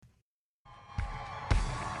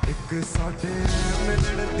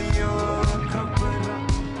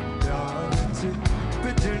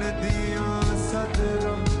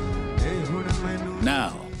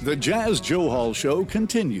Now, the Jazz Joe Hall Show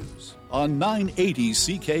continues on 980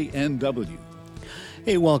 CKNW.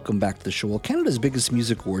 Hey, welcome back to the show. Well, Canada's biggest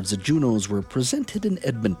music awards, the Junos, were presented in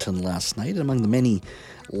Edmonton last night. Among the many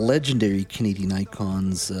legendary Canadian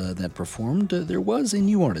icons that performed, there was a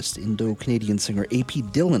new artist. Indo-Canadian singer A.P.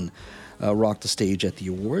 Dhillon rocked the stage at the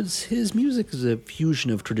awards. His music is a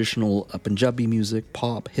fusion of traditional Punjabi music,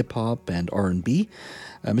 pop, hip-hop, and R&B.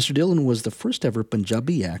 Mr. Dhillon was the first ever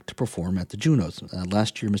Punjabi act to perform at the Junos.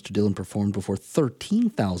 Last year, Mr. Dhillon performed before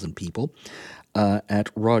 13,000 people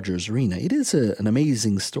at Rogers Arena. It is an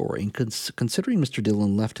amazing story, and considering Mr.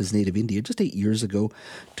 Dhillon left his native India just 8 years ago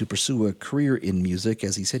to pursue a career in music.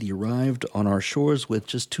 As he said, he arrived on our shores with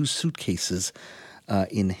just 2 suitcases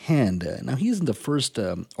in hand. Now, he isn't the first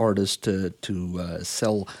artist to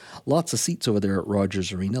sell lots of seats over there at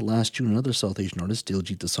Rogers Arena. Last June, another South Asian artist,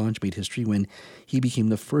 Diljit Dosanjh, made history when he became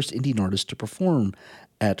the first Indian artist to perform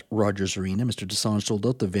at Rogers Arena. Mr. Dosanjh sold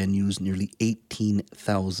out the venue's nearly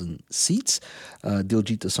 18,000 seats.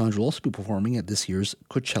 Diljit Dosanjh will also be performing at this year's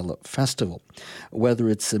Coachella Festival. Whether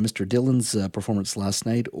it's Mr. Dhillon's performance last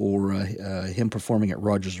night or him performing at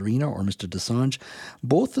Rogers Arena or Mr. Dosanjh,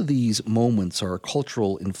 both of these moments are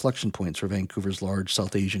cultural inflection points for Vancouver's large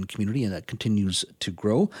South Asian community, and that continues to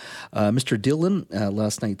grow. Mr. Dhillon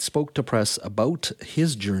last night spoke to press about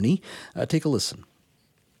his journey. Take a listen.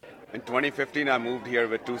 In 2015, I moved here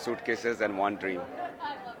with 2 suitcases and 1 dream.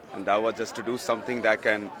 And that was just to do something that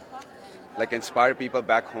can inspire people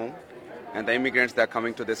back home and the immigrants that are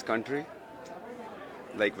coming to this country,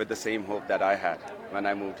 with the same hope that I had when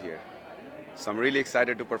I moved here. So I'm really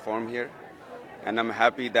excited to perform here. And I'm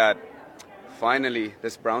happy that finally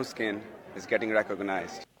this brown skin is getting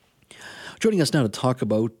recognized. Joining us now to talk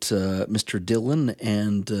about Mr. Dhillon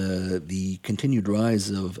and the continued rise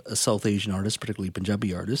of South Asian artists, particularly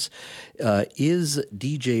Punjabi artists, is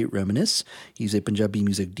DJ Reminisce. He's a Punjabi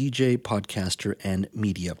music DJ, podcaster, and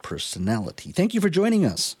media personality. Thank you for joining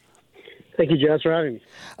us. Thank you, Jazz, for having me.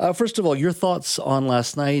 First of all, your thoughts on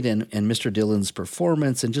last night and Mr. Dhillon's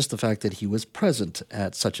performance and just the fact that he was present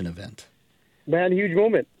at such an event. Man, huge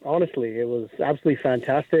moment. Honestly, it was absolutely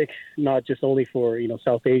fantastic. Not just only for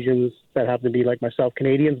South Asians that happen to be like myself,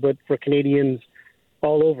 Canadians, but for Canadians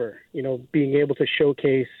all over. Being able to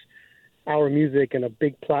showcase our music in a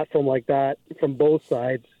big platform like that from both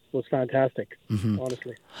sides was fantastic.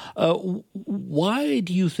 Honestly. Why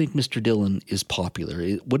do you think Mr. Dhillon is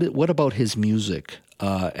popular? What about his music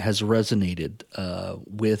has resonated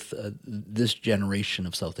with this generation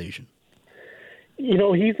of South Asian?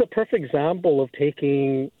 He's a perfect example of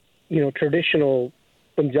taking, traditional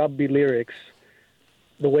Punjabi lyrics,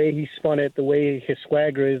 the way he spun it, the way his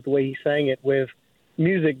swagger is, the way he sang it, with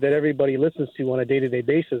music that everybody listens to on a day-to-day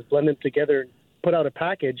basis, blend them together and put out a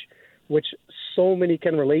package which so many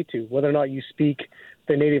can relate to, whether or not you speak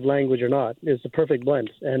their native language or not. It's the perfect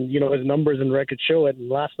blend. And, his numbers and records show it, and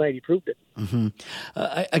last night he proved it.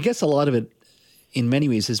 I guess a lot of it, in many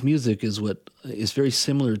ways, his music is very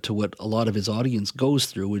similar to what a lot of his audience goes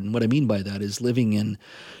through. And what I mean by that is living in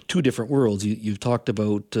 2 different worlds. You've talked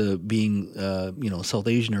about being, South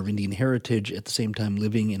Asian or of Indian heritage, at the same time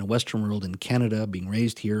living in a Western world in Canada, being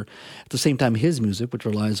raised here. At the same time, his music, which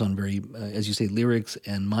relies on very, as you say, lyrics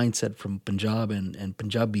and mindset from Punjab and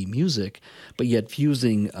Punjabi music, but yet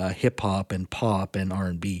fusing hip-hop and pop and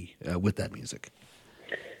R&B with that music.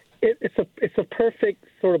 It's a perfect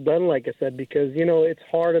sort of blend, like I said, because it's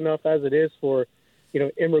hard enough as it is for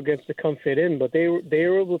immigrants to come fit in, but they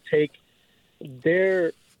were able to take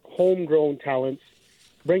their homegrown talents,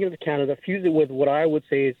 bring it to Canada, fuse it with what I would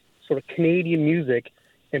say is sort of Canadian music,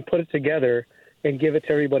 and put it together and give it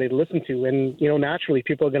to everybody to listen to. And naturally,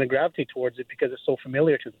 people are going to gravitate towards it because it's so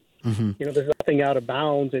familiar to them. There's nothing out of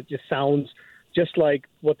bounds. It just sounds just like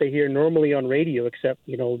what they hear normally on radio, except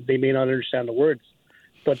they may not understand the words.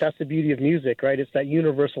 But that's the beauty of music, right? It's that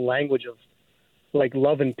universal language of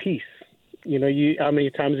love and peace. How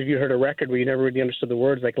many times have you heard a record where you never really understood the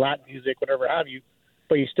words, like Latin music, whatever have you,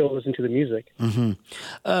 but you still listen to the music?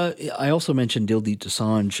 I also mentioned Diljit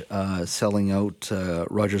Dosanjh selling out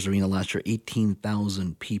Rogers Arena last year,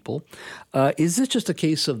 18,000 people. Is this just a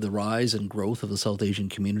case of the rise and growth of the South Asian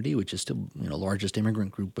community, which is still largest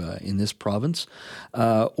immigrant group in this province?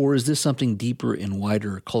 Or is this something deeper and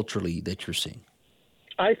wider culturally that you're seeing?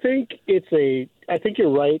 I think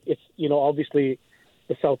you're right. It's, obviously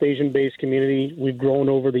the South Asian-based community, we've grown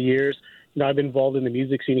over the years. I've been involved in the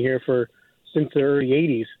music scene here since the early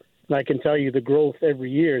 80s. And I can tell you the growth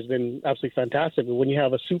every year has been absolutely fantastic. But when you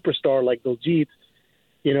have a superstar like Diljit,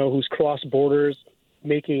 who's crossed borders,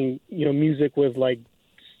 making, music with like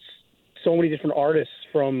so many different artists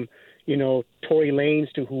from, Tory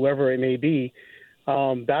Lanez to whoever it may be.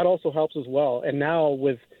 That also helps as well. And now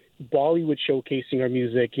with Bollywood showcasing our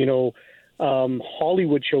music,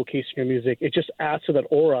 Hollywood showcasing our music, it just adds to that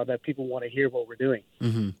aura that people want to hear what we're doing.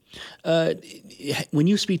 When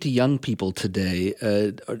you speak to young people today,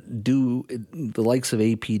 do the likes of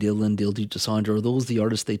AP Dhillon, Diljit Dosanjh, are those the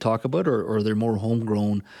artists they talk about, or are there more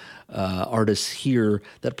homegrown artists here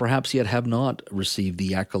that perhaps yet have not received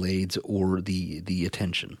the accolades or the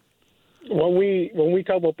attention? When we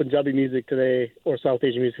talk about Punjabi music today or South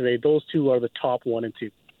Asian music today, those two are the top 1 and 2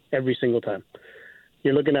 every single time.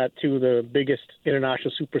 You're looking at two of the biggest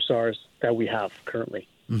international superstars that we have currently,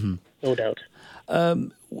 no doubt.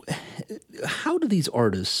 How do these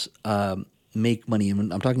artists make money?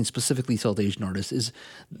 And I'm talking specifically South Asian artists.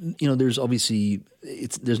 There's obviously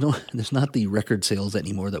there's not the record sales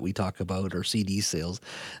anymore that we talk about or CD sales.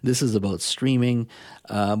 This is about streaming.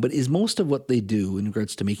 But is most of what they do in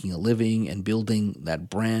regards to making a living and building that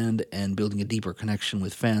brand and building a deeper connection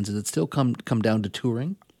with fans, does it still come down to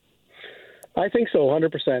touring? I think so,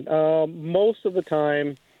 100%. Most of the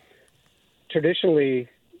time, traditionally,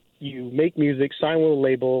 you make music, sign with a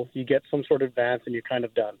label, you get some sort of advance, and you're kind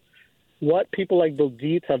of done. What people like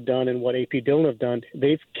Diljit have done and what AP Dhillon have done,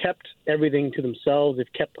 they've kept everything to themselves.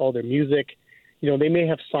 They've kept all their music. They may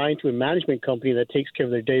have signed to a management company that takes care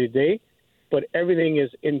of their day-to-day, but everything is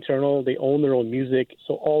internal. They own their own music,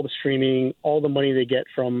 so all the streaming, all the money they get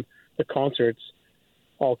from the concerts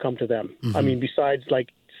all come to them. I mean, besides,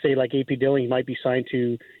 say like AP Dhillon, he might be signed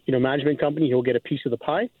to, management company, he'll get a piece of the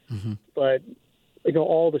pie. But,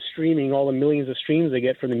 all the streaming, all the millions of streams they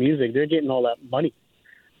get from the music, they're getting all that money.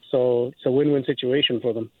 So it's a win-win situation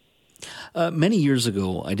for them. Many years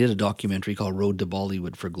ago, I did a documentary called Road to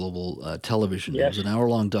Bollywood for Global Television. Yes. It was an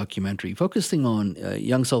hour-long documentary focusing on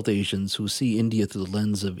young South Asians who see India through the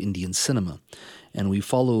lens of Indian cinema. And we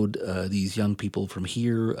followed these young people from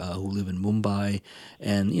here who live in Mumbai.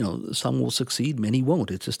 And, some will succeed, many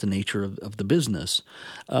won't. It's just the nature of the business.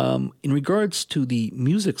 In regards to the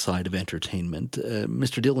music side of entertainment,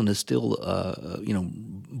 Mr. Dhillon is still,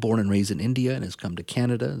 born and raised in India and has come to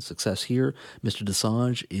Canada and success here. Mr.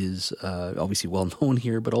 Dosanjh is obviously well known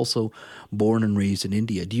here, but also born and raised in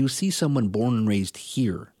India. Do you see someone born and raised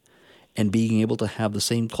here and being able to have the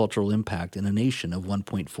same cultural impact in a nation of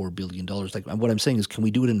 $1.4 billion? Like, what I'm saying is, can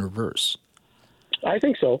we do it in reverse? I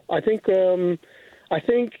think so. I think the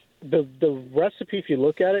recipe, if you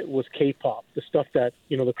look at it, was K-pop, the stuff that,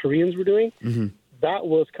 the Koreans were doing. That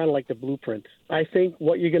was kind of like the blueprint. I think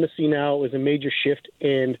what you're going to see now is a major shift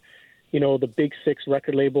in, the big 6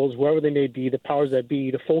 record labels, wherever they may be, the powers that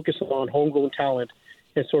be, to focus on homegrown talent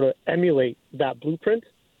and sort of emulate that blueprint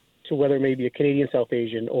to whether it may be a Canadian South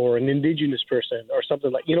Asian or an Indigenous person or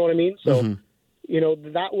something like, you know what I mean? So,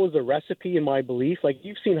 that was a recipe in my belief. Like,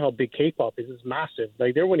 you've seen how big K-pop is. It's massive.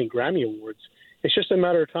 Like, they're winning Grammy Awards. It's just a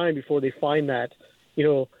matter of time before they find that,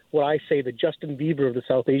 what I say, the Justin Bieber of the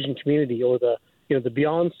South Asian community or the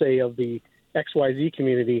Beyonce of the XYZ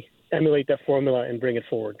community, emulate that formula and bring it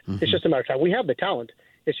forward. It's just a matter of time. We have the talent.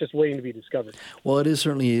 It's just waiting to be discovered. Well, it is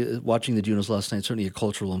certainly, watching the Junos last night, certainly a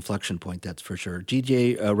cultural inflection point, that's for sure.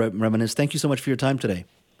 GJ Reminisce, thank you so much for your time today.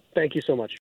 Thank you so much.